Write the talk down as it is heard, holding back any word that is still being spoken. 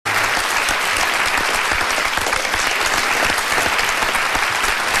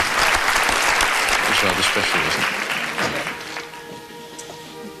It's rather special, isn't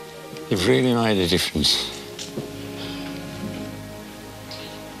it? You've really made a difference.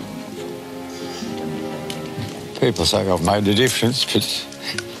 People say I've made a difference, but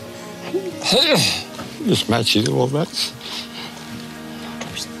this match is all that.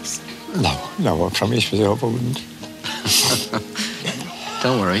 No, I promise myself I wouldn't.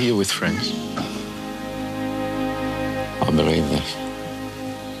 Don't worry, you're with friends. I believe that.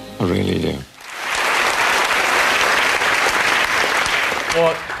 I really do.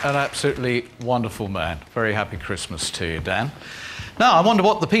 What an absolutely wonderful man. Very happy Christmas to you, Dan. Now, I wonder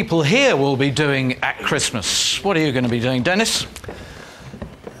what the people here will be doing at Christmas. What are you going to be doing, Dennis?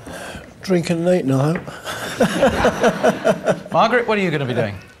 Drinking and eating, I hope. Margaret, what are you going to be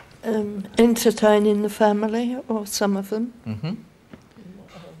doing? Entertaining the family, or some of them. Mm-hmm.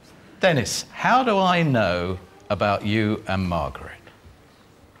 Dennis, how do I know about you and Margaret?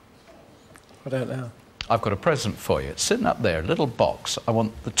 I don't know. I've got a present for you. It's sitting up there, a little box. I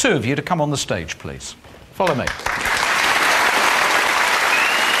want the two of you to come on the stage, please. Follow me.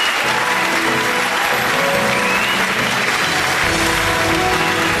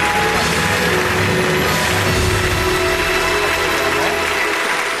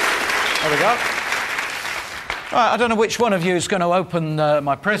 There we go. Right, I don't know which one of you is going to open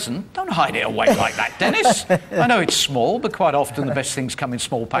my present. Don't hide it away like that, Dennis. I know it's small, but quite often the best things come in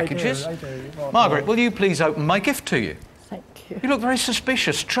small packages. I do. Margaret, will you please open my gift to you? Thank you. You look very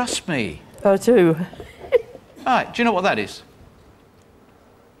suspicious, trust me. I do. Right, do you know what that is?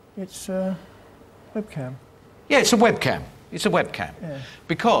 It's webcam. Yeah, it's a webcam. It's a webcam. Yeah.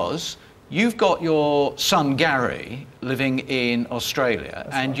 Because you've got your son Gary living in Australia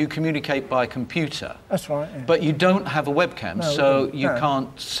and you communicate by computer. That's right, yeah. But you don't have a webcam, No, so we you don't.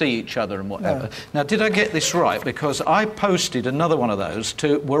 can't see each other and whatever. No. Now, did I get this right? Because I posted another one of those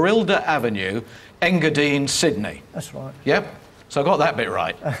to Warrilda Avenue, Engadine, Sydney. That's right. Yep. So I got that bit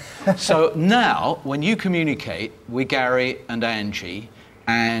right. So now, when you communicate with Gary and Angie,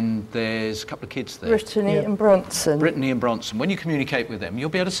 and there's a couple of kids there. Brittany and Bronson. Brittany and Bronson. When you communicate with them, you'll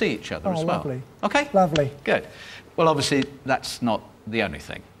be able to see each other as well. Lovely. Okay? Lovely. Good. Well, obviously, that's not the only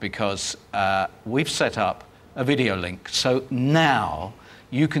thing, because we've set up a video link. So now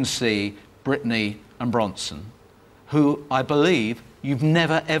you can see Brittany and Bronson, who I believe you've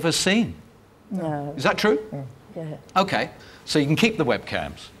never, ever seen. No. Is that true? Yeah. Okay. So you can keep the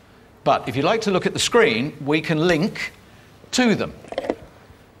webcams. But if you'd like to look at the screen, we can link to them.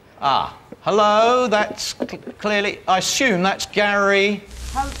 Ah, hello, that's clearly, I assume that's Gary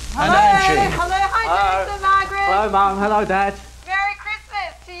and Angie. Hello, hi, Dennis and Margaret. Hello, Mum. Hello, Dad. Merry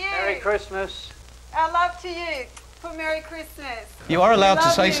Christmas to you. Merry Christmas. Our love to you for Merry Christmas. You are allowed to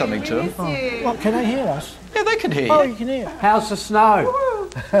Love say you, something to we them. miss you. What, can they hear us? Yeah, they can hear you. Oh, you can hear. How's the snow?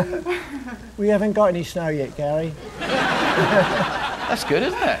 We haven't got any snow yet, Gary. That's good,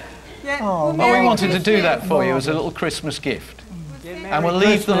 isn't it? Yeah, Oh, well, Well, we Merry wanted to do Christmas. that for you as a little Christmas gift. Merry And we'll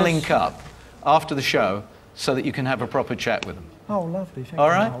leave the Christmas. link up after the show so that you can have a proper chat with them. Oh, lovely. Thank All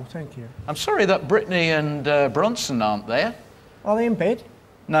you, right. Noel. Thank you. I'm sorry that Brittany and Bronson aren't there. Are they in bed?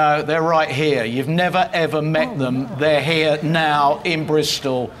 No, they're right here. You've never, ever met them. no. They're here now in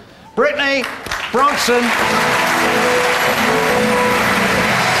Bristol. Brittany, Bronson.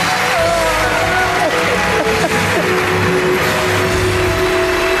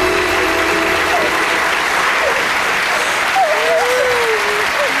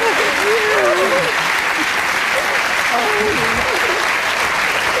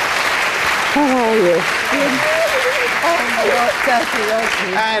 How are you?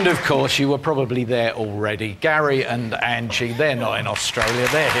 Daddy, And of course, you were probably there already. Gary and Angie, they're not in Australia,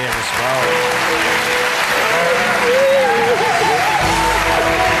 they're here as well.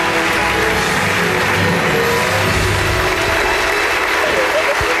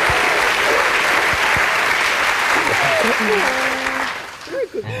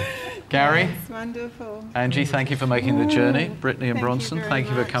 Gary, It's wonderful. Angie, thank you for making the journey. Brittany and Thank you Bronson, very thank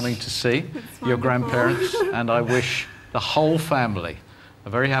you for much. coming to see It's your wonderful. grandparents. And I wish the whole family a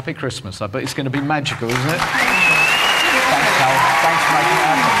very happy Christmas. I bet it's going to be magical, isn't it? Thanks, Cal. Thanks for making it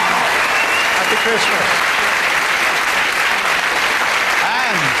happen. Happy Christmas.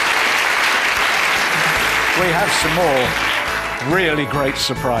 And we have some more really great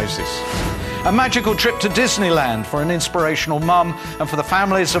surprises. A magical trip to Disneyland for an inspirational mum, and for the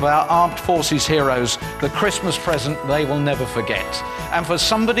families of our armed forces heroes, the Christmas present they will never forget. And for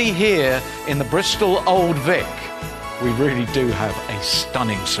somebody here in the Bristol Old Vic, we really do have a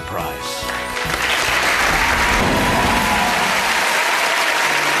stunning surprise.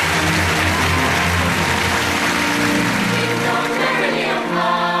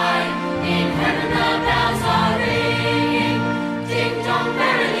 In heaven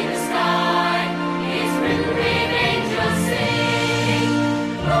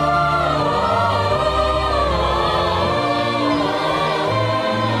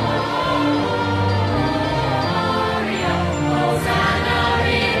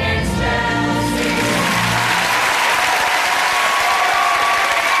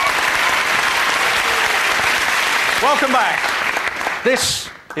Welcome back. This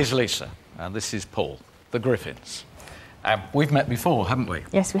is Lisa, and this is Paul, the Griffins. We've met before, haven't we?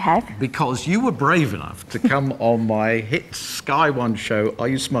 Yes, we have. Because you were brave enough to come on my hit Sky One show, Are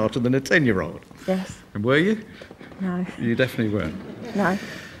You Smarter Than a 10-Year-Old? Yes. And were you? No. You definitely weren't. No.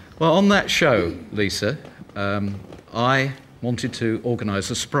 Well, on that show, Lisa, I wanted to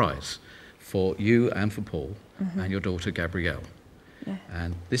organise a surprise for you and for Paul and your daughter Gabrielle. Yeah.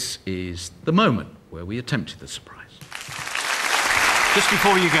 And this is the moment where we attempted the surprise. Just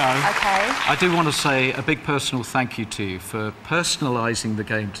before you go, I do want to say a big personal thank you to you for personalising the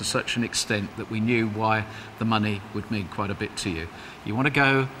game to such an extent that we knew why the money would mean quite a bit to you. You want to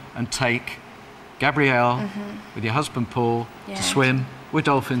go and take Gabrielle with your husband Paul to swim with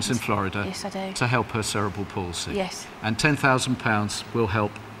dolphins in Florida. Yes, I do. To help her cerebral palsy. Yes. And £10,000 will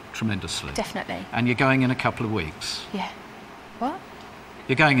help tremendously. Definitely. And you're going in a couple of weeks. Yeah. What?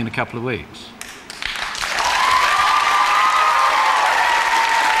 You're going in a couple of weeks.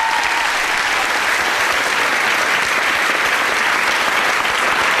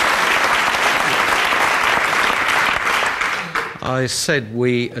 I said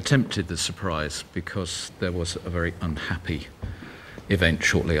we attempted the surprise because there was a very unhappy event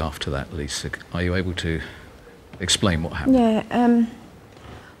shortly after that, Lisa. Are you able to explain what happened? Yeah,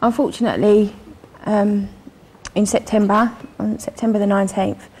 unfortunately, in September, on September the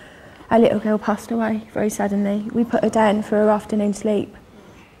 19th, our little girl passed away very suddenly. We put her down for her afternoon sleep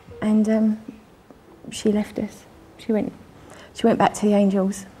and she left us. She went back to the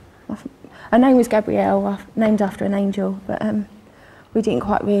angels. Her name was Gabrielle, named after an angel, but we didn't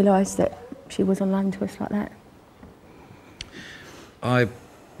quite realise that she was on loan to us like that. I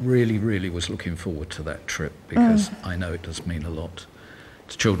really, really was looking forward to that trip because I know it does mean a lot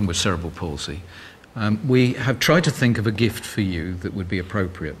to children with cerebral palsy. We have tried to think of a gift for you that would be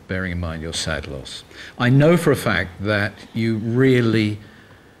appropriate, bearing in mind your sad loss. I know for a fact that you really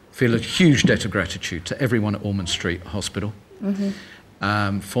feel a huge debt of gratitude to everyone at Ormond Street Hospital.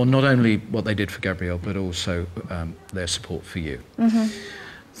 For not only what they did for Gabrielle, but also their support for you.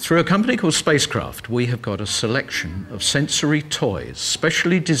 Through a company called Spacecraft, we have got a selection of sensory toys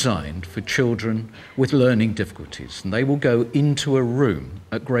specially designed for children with learning difficulties. And they will go into a room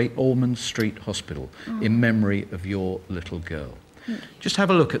at Great Ormond Street Hospital in memory of your little girl. Just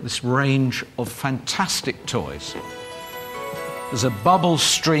have a look at this range of fantastic toys. There's a bubble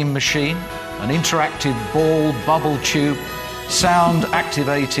stream machine, an interactive ball bubble tube,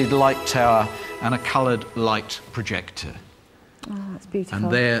 sound-activated light tower and a coloured light projector. Oh, that's beautiful.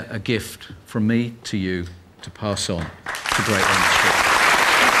 And they're a gift from me to you to pass on to Great Ormond Street.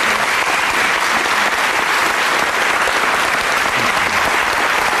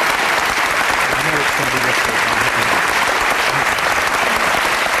 I know it's going to be difficult.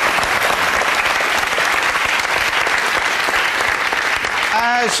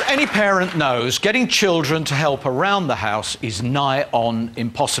 As any parent knows, getting children to help around the house is nigh on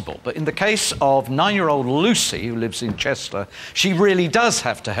impossible. But in the case of 9-year-old Lucy, who lives in Chester, she really does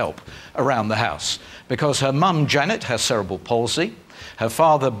have to help around the house because her mum, Janet, has cerebral palsy. Her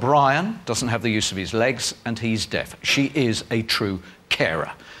father, Brian, doesn't have the use of his legs and he's deaf. She is a true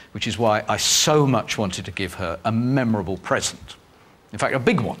carer, which is why I so much wanted to give her a memorable present. In fact, a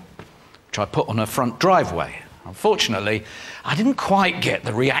big one, which I put on her front driveway. Unfortunately, I didn't quite get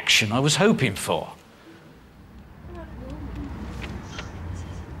the reaction I was hoping for.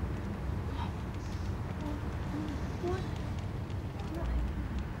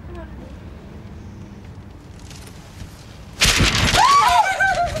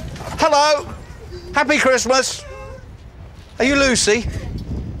 Hello! Happy Christmas! Are you Lucy?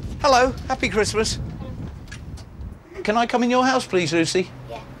 Hello, happy Christmas. Can I come in your house, please, Lucy?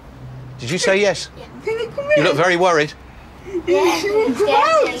 Yeah. Did you say yes? Yeah. You look very worried. Yeah.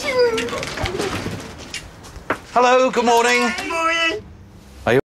 Hello, good morning. Good morning.